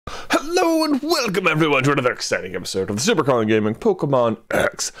Hello and welcome everyone to another exciting episode of the Super Carlin Gaming Pokemon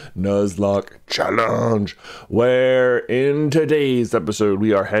X Nuzlocke Challenge, where in today's episode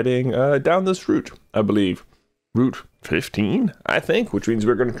we are heading down this route, I believe. Route 15, I think, which means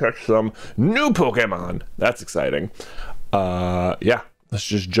we're going to catch some new Pokemon. That's exciting. Yeah, let's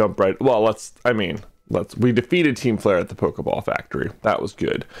just jump right. Well, we defeated Team Flare at the Pokeball Factory. That was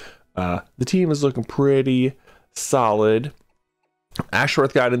good. The team is looking pretty solid.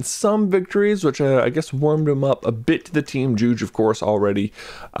 Ashworth got in some victories, which I guess warmed him up a bit to the team. Juge, of course, already,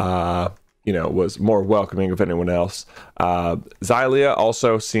 was more welcoming of anyone else. Xylia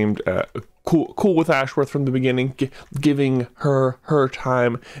also seemed cool with Ashworth from the beginning, giving her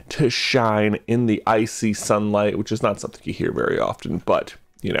time to shine in the icy sunlight, which is not something you hear very often, but,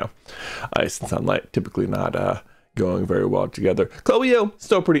 ice and sunlight typically not going very well together. Chloeo,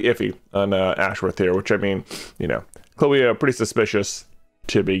 still pretty iffy on Ashworth here, which Chloeo, pretty suspicious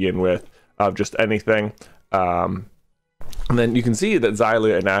to begin with of just anything. And then you can see that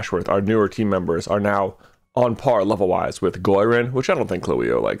Xylia and Ashworth, our newer team members, are now on par level-wise with Goyrin, which I don't think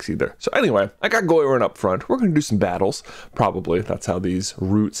Chloeo likes either. So anyway, I got Goyrin up front. We're going to do some battles, probably. That's how these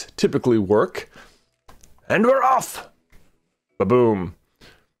routes typically work. And we're off! Ba-boom.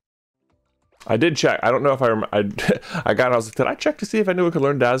 I did check. I don't know if I was like, did I check to see if I knew I could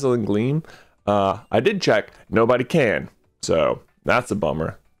learn Dazzle and Gleam? I did check. Nobody can. So that's a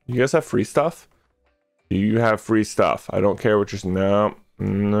bummer. You guys have free stuff? Do you have free stuff? I don't care what you're...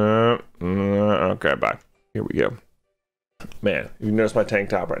 No. Okay, bye. Here we go. Man, you notice my tank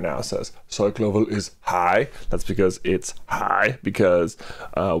top right now says psych level is high. That's because it's high, because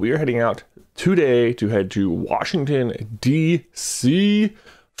we are heading out today to head to Washington, D.C.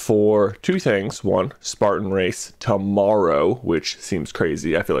 for two things. One, Spartan race tomorrow, which seems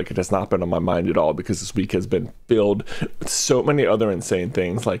crazy. I feel like it has not been on my mind at all because this week has been filled with so many other insane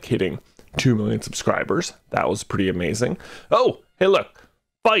things, like hitting 2 million subscribers. That was pretty amazing. Oh, hey, look,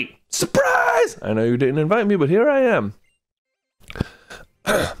 fight, surprise! I know you didn't invite me, but here I am.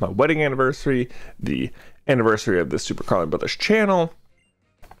 My wedding anniversary, the anniversary of the Super Carlin Brothers channel.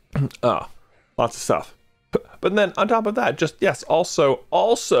 Lots of stuff. But then on top of that,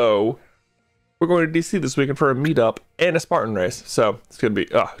 also, we're going to DC this weekend for a meetup and a Spartan race. So it's going to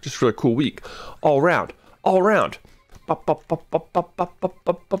be just a really cool week. All around.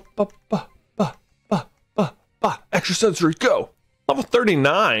 Extra sensory, go. Level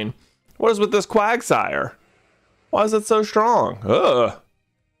 39. What is with this Quagsire? Why is it so strong?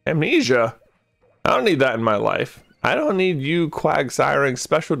 Amnesia. I don't need that in my life. I don't need you Quagsiring,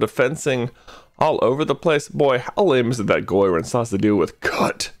 special defensing all over the place. Boy, how lame is it that Goyrin still has to deal with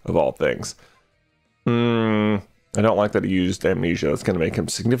Cut, of all things? I don't like that he used Amnesia. That's going to make him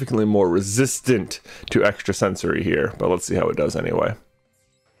significantly more resistant to extra sensory here, but let's see how it does anyway.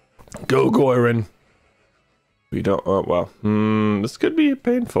 Go, Goyrin. We don't... this could be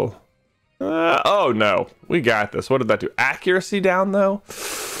painful. Oh, no. We got this. What did that do? Accuracy down, though?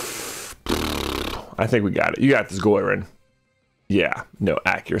 I think we got it. You got this, Goyrin. Yeah, no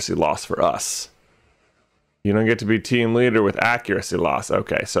accuracy loss for us. You don't get to be team leader with accuracy loss.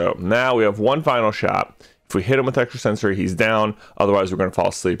 Okay, so now we have one final shot. If we hit him with extra sensory, he's down. Otherwise, we're going to fall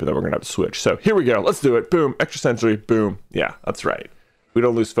asleep, and then we're going to have to switch. So here we go. Let's do it. Boom. Extra sensory. Boom. Yeah, that's right. We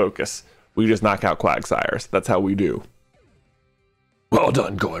don't lose focus. We just knock out Quagsires. That's how we do. Well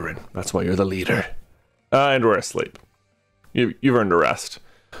done, Goyrin. That's why you're the leader. And we're asleep. You've earned a rest.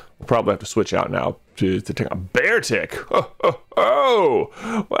 We'll probably have to switch out now to take a bear tick.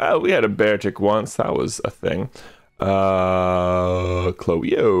 Oh! Well, we had a bear tick once. That was a thing. Chloeo.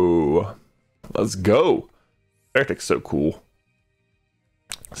 Let's go. Bear tick's so cool.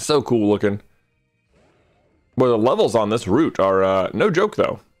 So cool looking. Well, the levels on this route are no joke,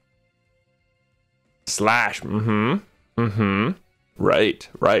 though. Slash. Right.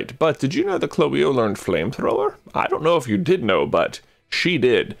 But did you know that Chloeo learned Flamethrower? I don't know if you did know, but she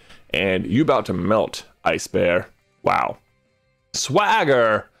did. And you about to melt, Ice Bear. Wow.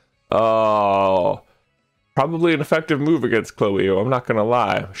 Swagger! Oh. Probably an effective move against Chloeo, I'm not gonna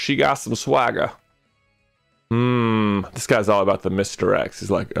lie. She got some swagger. This guy's all about the misdirects.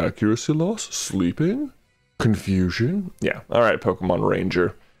 He's like, accuracy loss? Sleeping? Confusion? Yeah, alright, Pokemon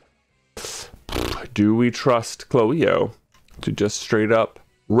Ranger. Do we trust Chloeo to just straight up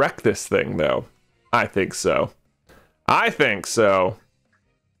wreck this thing, though? I think so.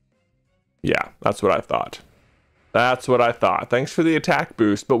 Yeah, that's what I thought. Thanks for the attack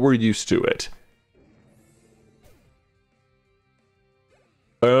boost, but we're used to it.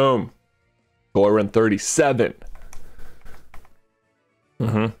 Boom. Goyrin 37.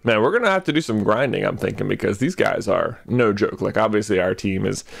 Man, we're gonna have to do some grinding, I'm thinking, because these guys are no joke. Like, obviously our team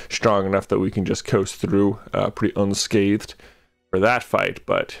is strong enough that we can just coast through pretty unscathed for that fight,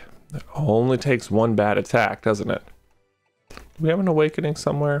 but it only takes one bad attack, doesn't it? Do we have an awakening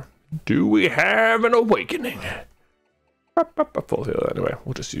somewhere? Do we have an awakening? Full heal anyway.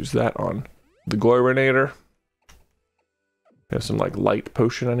 We'll just use that on the Goyrinator. Have some like light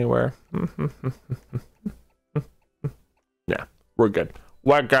potion anywhere? Yeah, we're good.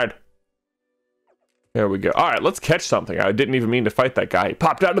 We're good. There we go. All right, let's catch something. I didn't even mean to fight that guy. He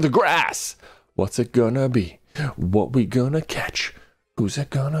popped out of the grass. What's it gonna be? What we gonna catch? Who's it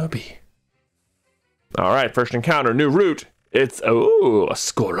gonna be? All right, first encounter, new route. It's, oh, a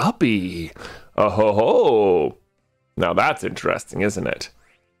Skorupi. Oh ho ho. Now that's interesting, isn't it?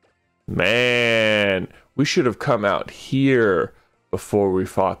 Man, we should have come out here before we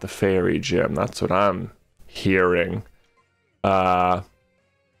fought the fairy gym. That's what I'm hearing. Then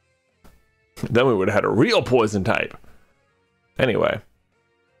we would have had a real poison type. Anyway,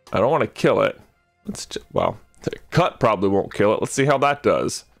 I don't want to kill it. Let's just, well, cut probably won't kill it. Let's see how that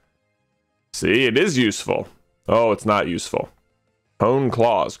does. See, it is useful. Oh, it's not useful. Hone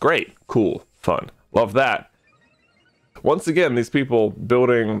claws. Great. Cool. Fun. Love that. Once again, these people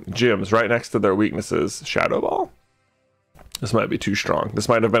building gyms right next to their weaknesses. Shadow Ball? This might be too strong. This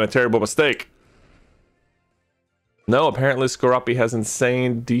might have been a terrible mistake. No, apparently Skorupi has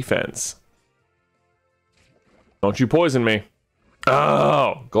insane defense. Don't you poison me.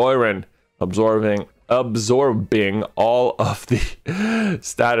 Oh, Goyrin absorbing all of the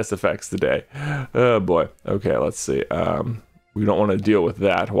status effects today. Oh boy. Okay, let's see. We don't want to deal with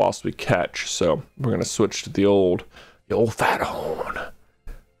that whilst we catch, so we're gonna switch to the old fat hone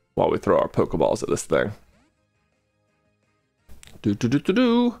while we throw our Pokeballs at this thing.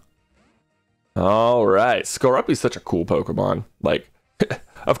 All right, Skorupi's such a cool Pokemon. Like,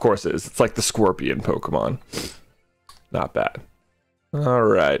 of course it is. It's like the Scorpion Pokemon. Not bad. All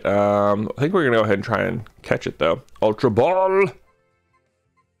right, I think we're gonna go ahead and try and catch it though. Ultra Ball.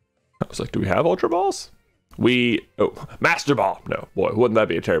 I was like, do we have Ultra Balls? Oh, Master Ball. No, boy, wouldn't that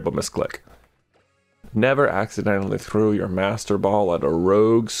be a terrible misclick? Never accidentally throw your Master Ball at a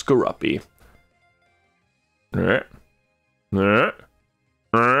rogue Skorupi.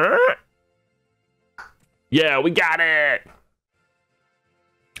 Yeah, we got it!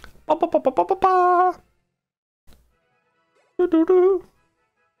 I'm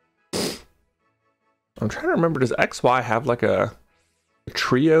trying to remember, does XY have like a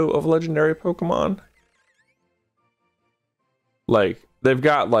trio of legendary Pokemon? Like, they've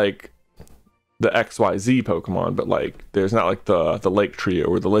got like the XYZ Pokemon, but like there's not like the Lake Trio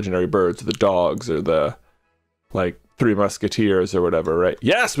or the legendary birds or the dogs or the like Three Musketeers or whatever, right?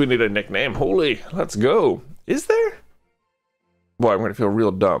 Yes, we need a nickname. Holy, let's go. Is there? Boy, I'm gonna feel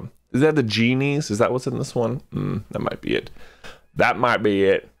real dumb. Is that the genies? Is that what's in this one? That might be it. That might be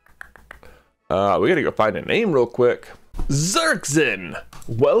it. We gotta go find a name real quick. Zerxin!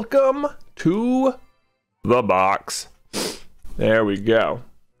 Welcome to the box. There we go.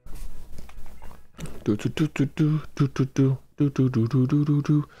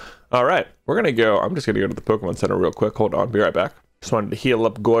 All right, we're gonna go. I'm just gonna go to the Pokemon Center real quick. Hold on, be right back. Just wanted to heal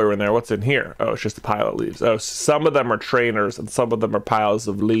up Goyra in there. What's in here? Oh, it's just a pile of leaves. Oh, some of them are trainers and some of them are piles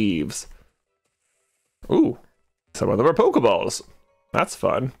of leaves. Ooh, some of them are Pokeballs. That's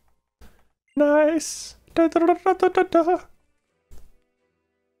fun. Nice. This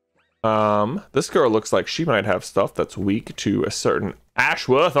girl looks like she might have stuff that's weak to a certain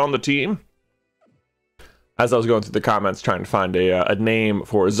Ashworth on the team. As I was going through the comments trying to find a name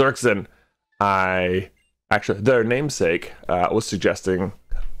for Zerxin, their namesake was suggesting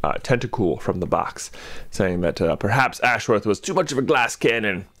Tentacool from the box, saying that perhaps Ashworth was too much of a glass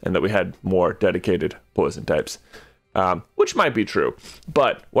cannon and that we had more dedicated poison types. Which might be true,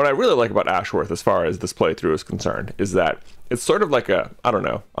 but what I really like about Ashworth as far as this playthrough is concerned is that it's sort of like a, I don't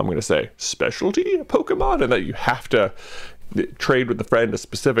know, I'm going to say specialty Pokemon, and that you have to trade with a friend a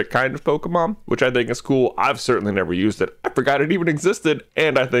specific kind of Pokemon, which I think is cool. I've certainly never used it. I forgot it even existed,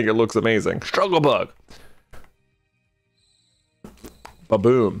 and I think it looks amazing. Struggle Bug.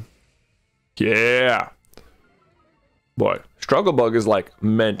 Ba-boom. Yeah. Boy, Struggle Bug is like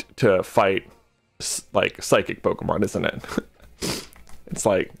meant to fight like psychic Pokemon, isn't it? It's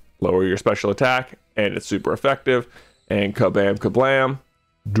like lower your special attack and it's super effective, and kabam kablam,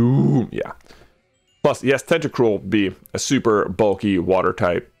 doom. Yeah. Plus, yes, Tentacruel would be a super bulky water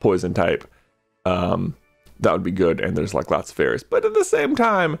type, poison type. That would be good, and there's like lots of fairies. But at the same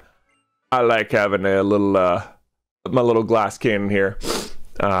time, I like having a little my little glass cannon here.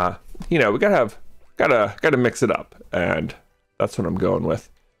 You know, we gotta mix it up, and That's what I'm going with.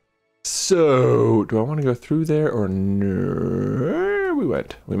 So, do I want to go through there or no? We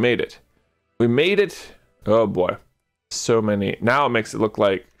went. We made it. We made it. Oh boy. So many. Now it makes it look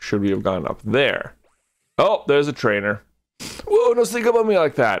like, should we have gone up there? Oh, there's a trainer. Whoa, don't sneak up on me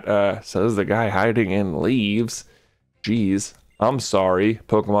like that. Says the guy hiding in leaves. Jeez. I'm sorry,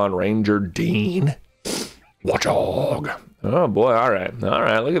 Pokemon Ranger Dean. Watchdog. Oh boy, alright.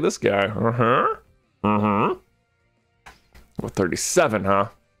 Alright, look at this guy. Well, 37, huh?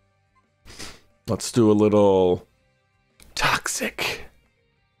 Let's do a little toxic.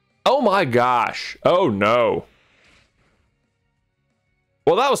 Oh my gosh. Oh no.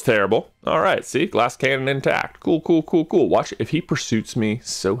 Well, that was terrible. Alright, see? Glass cannon intact. Cool, cool, cool, cool. Watch, if he pursues me,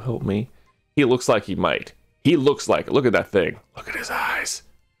 so help me. He looks like he might. He looks like it. Look at that thing. Look at his eyes.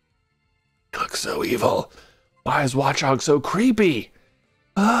 He looks so evil. Why is Watchdog so creepy?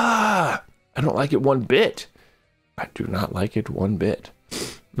 Ah, I don't like it one bit. I do not like it one bit.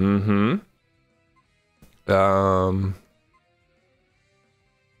 Xylia,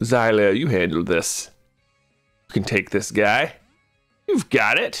 you handle this. You can take this guy. You've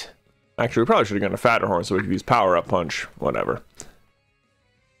got it. Actually, we probably should have gone to Fatterhorn so we could use Power Up Punch. Whatever.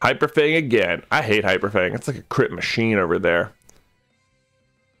 Hyper Fang again. I hate Hyper Fang. It's like a crit machine over there.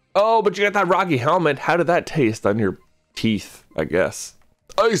 Oh, but you got that rocky helmet. How did that taste on your teeth, I guess?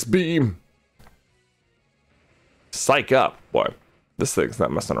 Ice Beam. Psych up. Boy, this thing's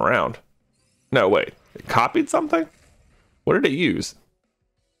not messing around. No, wait. It copied something? What did it use?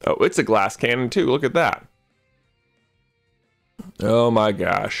 Oh, it's a glass cannon too. Look at that. Oh my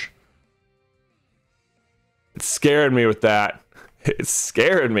gosh. It's scaring me with that. It's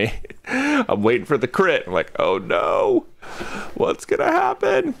scaring me. I'm waiting for the crit. I'm like, oh no. What's gonna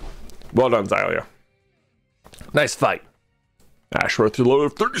happen? Well done, Xylia. Nice fight. Ashworth, you low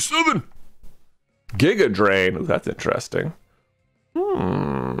of 37. Giga Drain. Ooh, that's interesting. A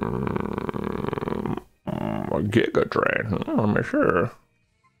Giga Drain. I'm sure.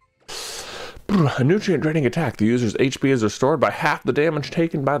 A nutrient draining attack. The user's HP is restored by half the damage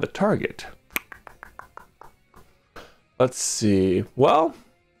taken by the target. Let's see. Well,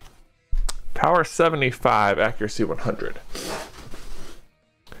 power 75, accuracy 100.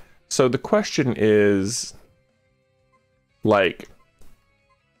 So the question is, like,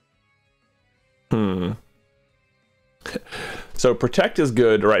 So protect is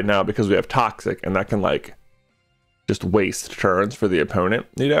good right now because we have toxic, and that can like just waste turns for the opponent,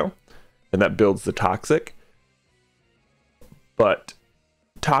 you know, and that builds the toxic. But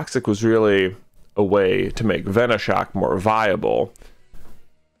toxic was really a way to make Venoshock more viable.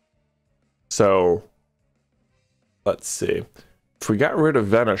 So let's see. If we got rid of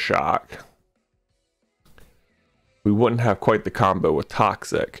Venoshock, we wouldn't have quite the combo with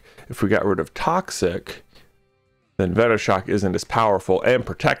Toxic. If we got rid of Toxic, then Venoshock isn't as powerful, and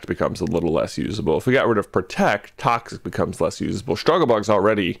Protect becomes a little less usable. If we got rid of Protect, Toxic becomes less usable. Struggle Bug's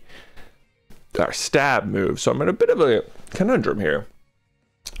already our stab move, so I'm in a bit of a conundrum here.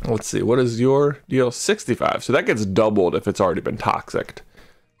 Let's see, what is your deal? 65. So that gets doubled if it's already been toxic.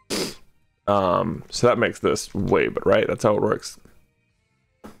 So that makes this way, but right? That's how it works.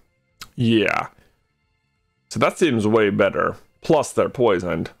 Yeah. So that seems way better. Plus they're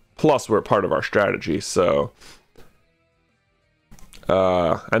poisoned. Plus we're part of our strategy, so.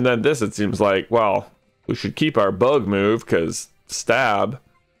 And then this, it seems like, well, we should keep our bug move, because stab.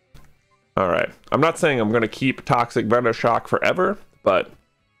 Alright. I'm not saying I'm going to keep Toxic Venoshock forever, but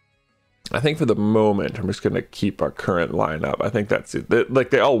I think for the moment, I'm just going to keep our current lineup. I think that's it. Like,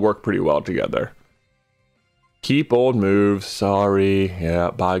 they all work pretty well together. Keep old moves. Sorry.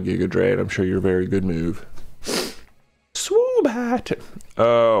 Yeah, bye Giga Drain. I'm sure you're a very good move. Swoobat.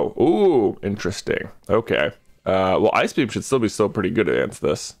 Oh, ooh, interesting. Okay. Well, Ice Beam should still be pretty good against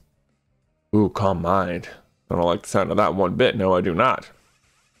this. Ooh, Calm Mind. I don't like the sound of that one bit. No, I do not.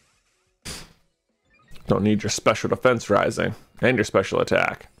 Don't need your special defense rising and your special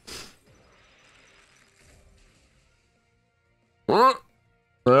attack.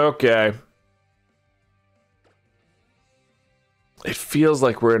 Okay. It feels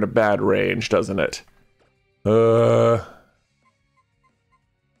like we're in a bad range, doesn't it?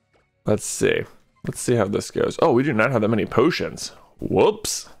 Let's see. Let's see how this goes. Oh, we do not have that many potions.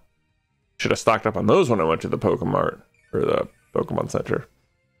 Whoops. Should have stocked up on those when I went to the Pokemart or the Pokemon Center.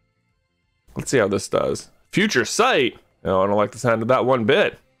 Let's see how this does. Future Sight. No, I don't like the sound of that one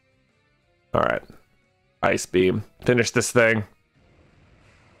bit. All right. Ice Beam. Finish this thing.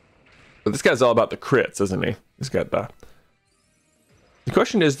 But this guy's all about the crits, isn't he? He's got the... The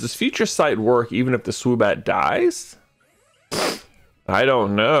question is, does Future Sight work even if the Swoobat dies? I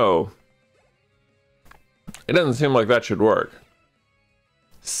don't know. It doesn't seem like that should work.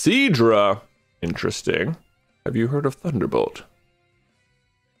 Seadra. Interesting. Have you heard of Thunderbolt?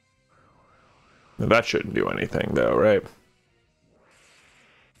 Now, that shouldn't do anything though, right?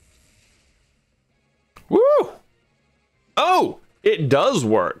 Woo! Oh, it does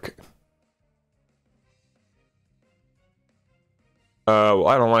work. Well,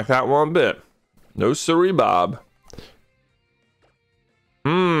 I don't like that one bit. No siree, Bob.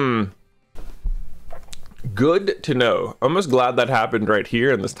 Good to know. I'm almost glad that happened right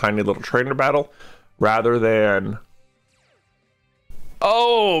here in this tiny little trainer battle, rather than...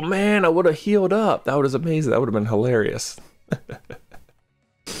 Oh, man, I would have healed up. That was amazing. That would have been hilarious.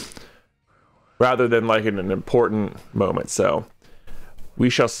 Rather than like in an important moment. So we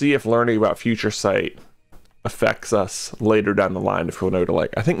shall see if learning about future sight affects us later down the line, if we'll know to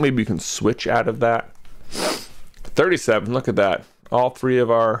like... I think maybe you can switch out of that. 37, look at that. All three of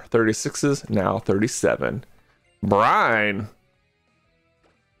our 36s, now 37. Brine.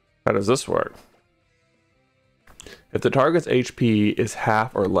 How does this work? If the target's HP is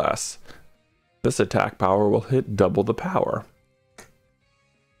half or less, this attack power will hit double the power.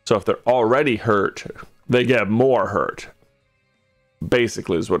 So if they're already hurt, they get more hurt.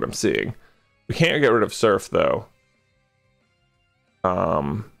 Basically is what I'm seeing. We can't get rid of Surf though.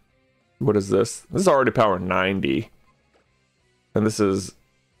 What is this? This is already power 90. And this is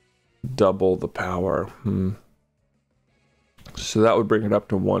double the power. So that would bring it up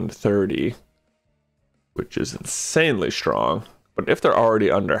to 130, which is insanely strong. But if they're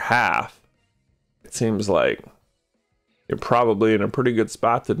already under half, it seems like you're probably in a pretty good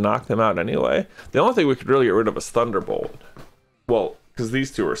spot to knock them out anyway. The only thing we could really get rid of is Thunderbolt. Well, because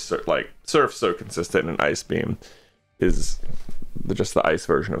these two are like Surf's so consistent, and Ice Beam is just the ice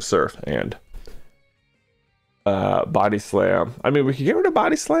version of Surf, and Body Slam. I mean, we could get rid of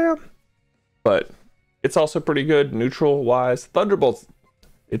Body Slam, but it's also pretty good neutral wise. Thunderbolt's,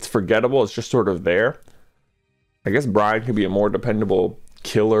 it's forgettable. It's just sort of there. I guess Brian could be a more dependable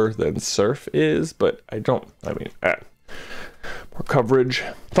killer than Surf is, but more coverage.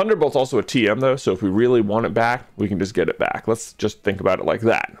 Thunderbolt's also a TM though, so if we really want it back, we can just get it back. Let's just think about it like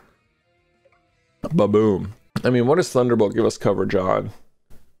that. Ba-boom. I mean, what does Thunderbolt give us coverage on?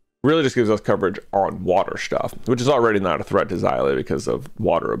 Really just gives us coverage on water stuff, which is already not a threat to Xylee because of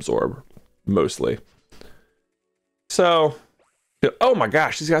water absorb, mostly. So, oh my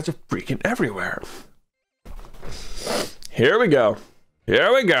gosh, these guys are freaking everywhere. Here we go.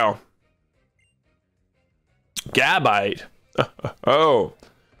 Here we go. Gabite. Oh.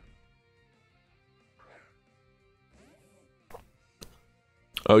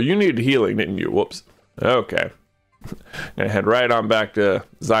 Oh, you needed healing, didn't you? Whoops. Okay. Gonna head right on back to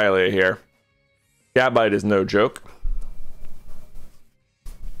Xylee here. Gabite is no joke.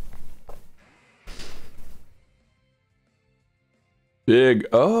 Big,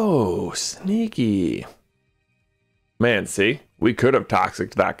 oh, sneaky. Man, see, we could have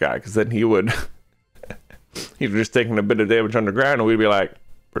toxicked that guy, because then he would he'd just taken a bit of damage underground, and we'd be like,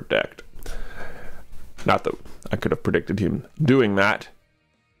 protect. Not that I could have predicted him doing that.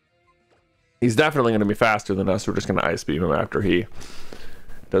 He's definitely going to be faster than us. We're just going to Ice Beam him after he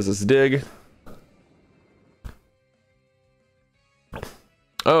does his dig.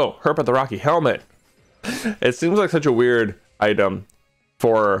 Oh, Herp at the Rocky Helmet. It seems like such a weird item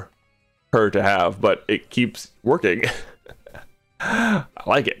for her to have, but it keeps working. I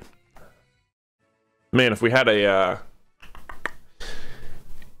like it. Man, if we had our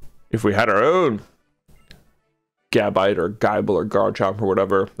own Gabite or Geibel or Garchomp or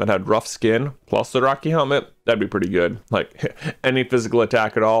whatever that had rough skin plus the Rocky Helmet, that'd be pretty good. Like any physical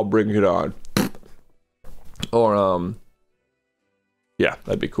attack at all, bring it on. Or yeah,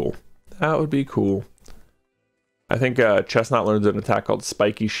 that'd be cool. That would be cool. I think Chestnut learns an attack called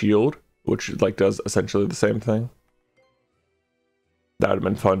Spiky Shield, which like does essentially the same thing. That would have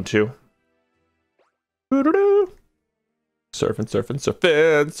been fun too. Surfing, surfing,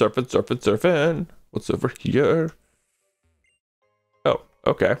 surfing, surfing, surfing, surfing. What's over here? Oh,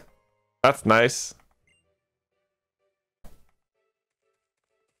 okay. That's nice.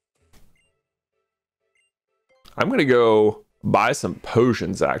 I'm gonna go buy some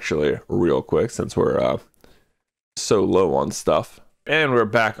potions actually real quick since we're so low on stuff. And we're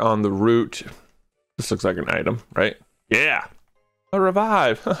back on the route. This looks like an item, right? Yeah. A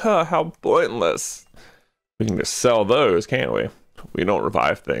revive. How pointless. We can just sell those, can't we? We don't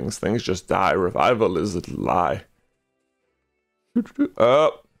revive things. Things just die. Revival is a lie.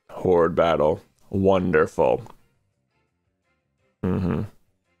 Oh, horde battle. Wonderful.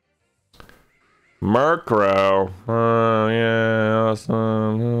 Murkrow. Yeah,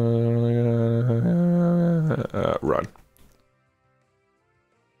 awesome. Run.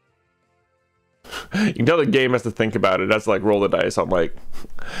 You can tell the game has to think about it. That's like roll the dice on like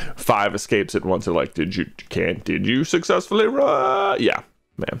 5 escapes at once. They're like, did you successfully run? Yeah,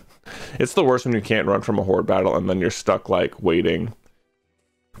 man. It's the worst when you can't run from a horde battle and then you're stuck like waiting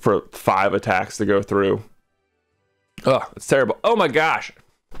for 5 attacks to go through. Oh, it's terrible. Oh my gosh.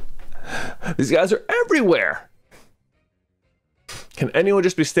 These guys are everywhere. Can anyone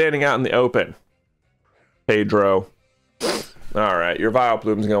just be standing out in the open? Pedro. All right, your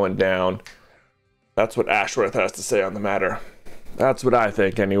Vileplume's going down. That's what Ashworth has to say on the matter. That's what I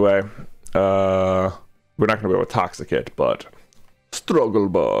think anyway. We're not gonna go with Toxicate, but Struggle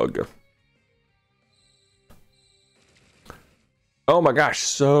Bug. Oh my gosh,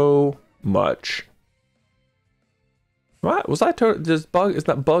 so much. What was I told? Is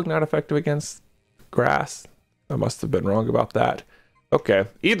that bug not effective against grass? I must have been wrong about that. Okay,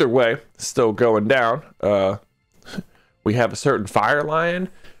 either way, still going down. We have a certain fire lion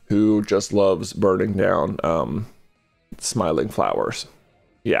who just loves burning down smiling flowers.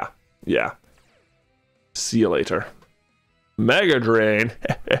 Yeah. See you later. Mega Drain.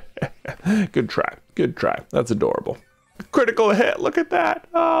 Good try. That's adorable. Critical hit. Look at that.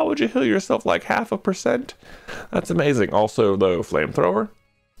 Oh, would you heal yourself like 0.5%? That's amazing. Also, though, flamethrower.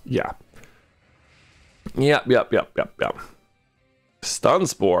 Yeah. Yep. Stun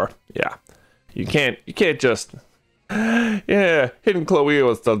Spore. Yeah. You can't just. Yeah, hitting Chloe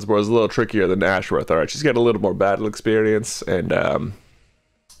with Stun Spore is a little trickier than Ashworth. All right, she's got a little more battle experience, and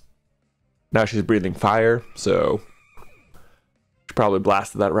now she's breathing fire, so she probably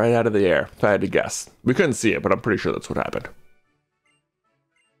blasted that right out of the air, if I had to guess. We couldn't see it, but I'm pretty sure that's what happened.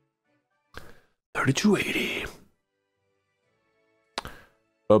 3280.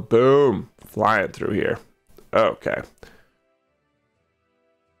 Boom. Flying through here. Okay.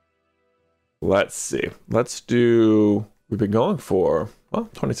 Let's see. Let's do... We've been going for, well,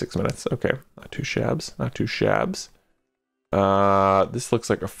 26 minutes. Okay. Not too shabs. This looks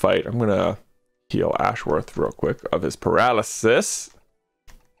like a fight. I'm going to heal Ashworth real quick of his paralysis.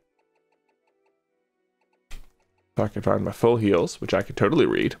 If I can find my full heals, which I can totally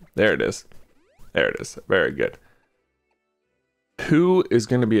read. There it is. Very good. Who is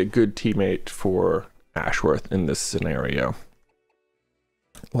going to be a good teammate for Ashworth in this scenario?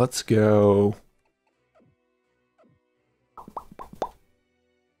 Let's go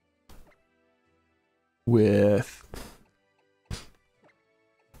with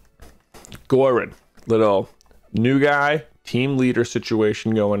Gorin. Little new guy, team leader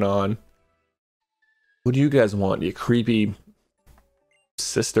situation going on. What do you guys want? You creepy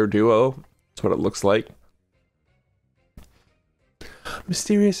sister duo? That's what it looks like.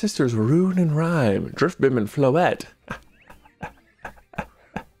 Mysterious sisters, Rune and Rhyme, Driftbim and Floette.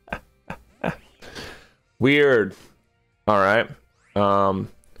 Weird. All right.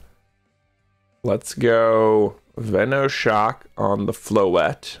 Let's go Venoshock on the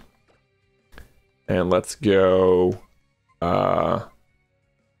Floette. And let's go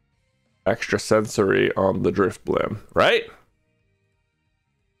Extra Sensory on the Driftblim, right?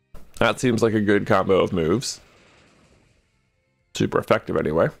 That seems like a good combo of moves. Super effective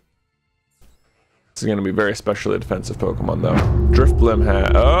anyway. This is going to be very specially defensive Pokemon though. Driftblim has...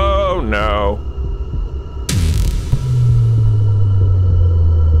 Oh no.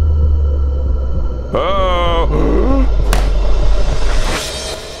 Oh!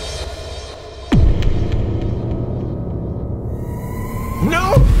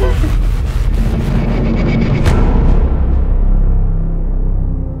 No!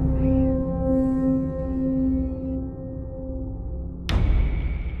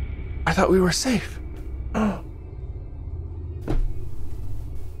 I thought we were safe.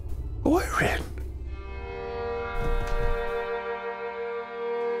 Gorin.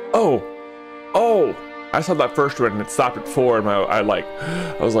 Oh, I saw that first one and it stopped at 4 and I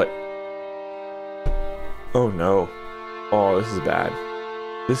was like, oh no. Oh, this is bad.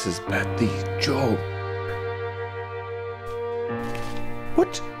 This is bad. Joe.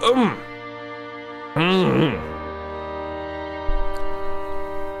 What?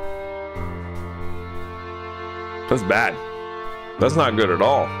 That's bad. That's not good at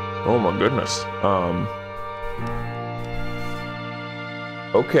all. Oh my goodness.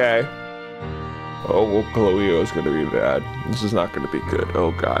 Okay. Oh, well, Chloe is going to be bad. This is not going to be good.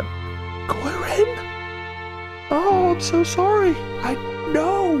 Oh, God. Gorin? Oh, I'm so sorry.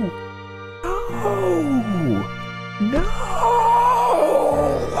 No.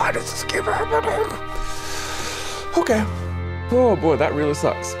 Why does this keep happening? Okay. Oh, boy, that really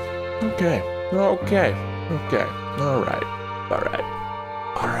sucks. Okay. All right. Okay.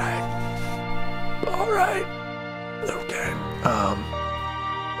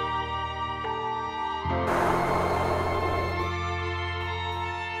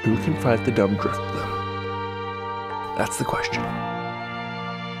 Who can fight the dumb drift bloom? That's the question.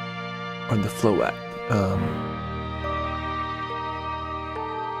 On the Floette.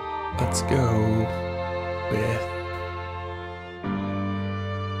 Let's go with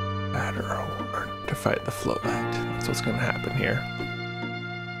Matterhorn to fight the Floette. That's what's gonna happen here.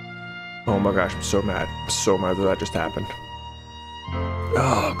 Oh my gosh, I'm so mad. I'm so mad that just happened.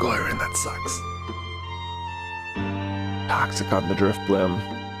 Oh, Goyrin, that sucks. Toxic on the Driftblim.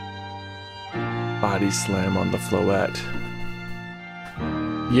 Body Slam on the Floette.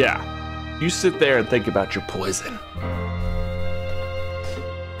 Yeah, you sit there and think about your poison.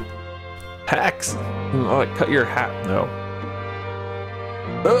 Hex! Oh, like cut your hat. No.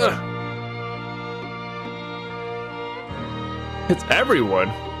 Ugh! It's everyone.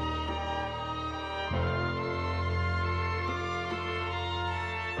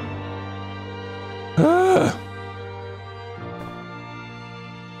 Ugh.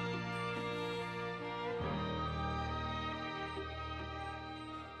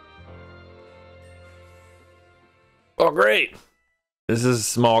 Oh, great. This is a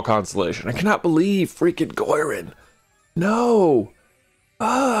small consolation. I cannot believe freaking Goyrin. No.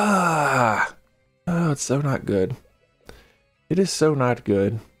 Ah. Oh, it's so not good. It is so not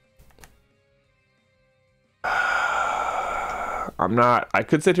good. I'm not. I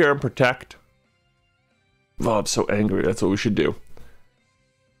could sit here and protect. Oh, I'm so angry. That's what we should do.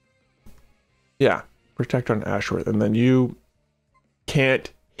 Yeah. Protect on Ashworth. And then you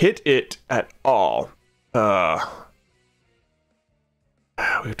can't hit it at all.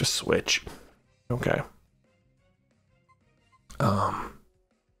 We have to switch. Okay.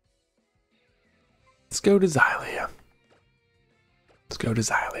 Let's go to Xylia. Let's go to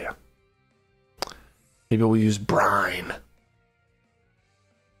Xylia. Maybe we'll use Brine.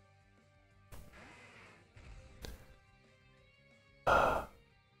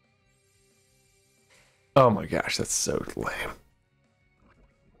 Oh my gosh, that's so lame.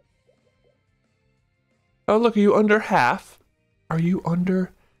 Oh, look, are you under half? Are you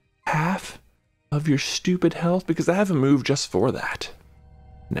under half of your stupid health? Because I have a move just for that.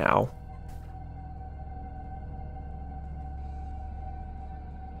 Now.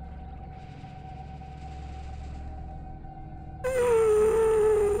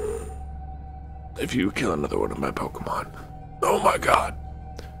 If you kill another one of my Pokemon. Oh my god.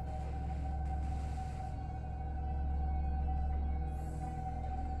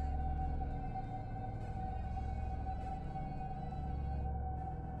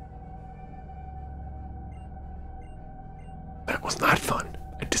 That was not fun.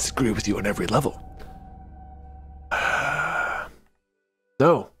 I disagree with you on every level.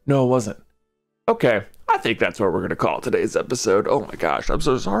 No, it wasn't. Okay, I think that's what we're going to call today's episode. Oh my gosh, I'm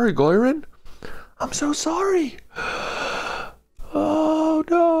so sorry, Goyrin. I'm so sorry. Oh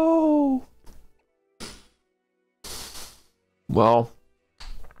no. Well,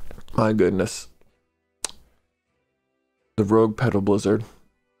 my goodness. The Rogue Petal Blizzard.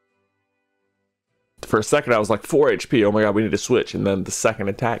 For a second, I was like 4 HP. Oh my god, we need to switch. And then the second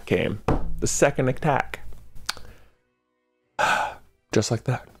attack came. The second attack. Just like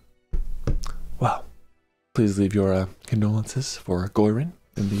that. Well, please leave your condolences for Goyrin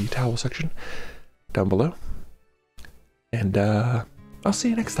in the towel section down below. And I'll see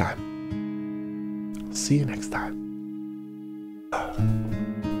you next time. See you next time.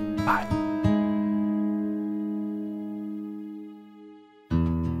 Bye.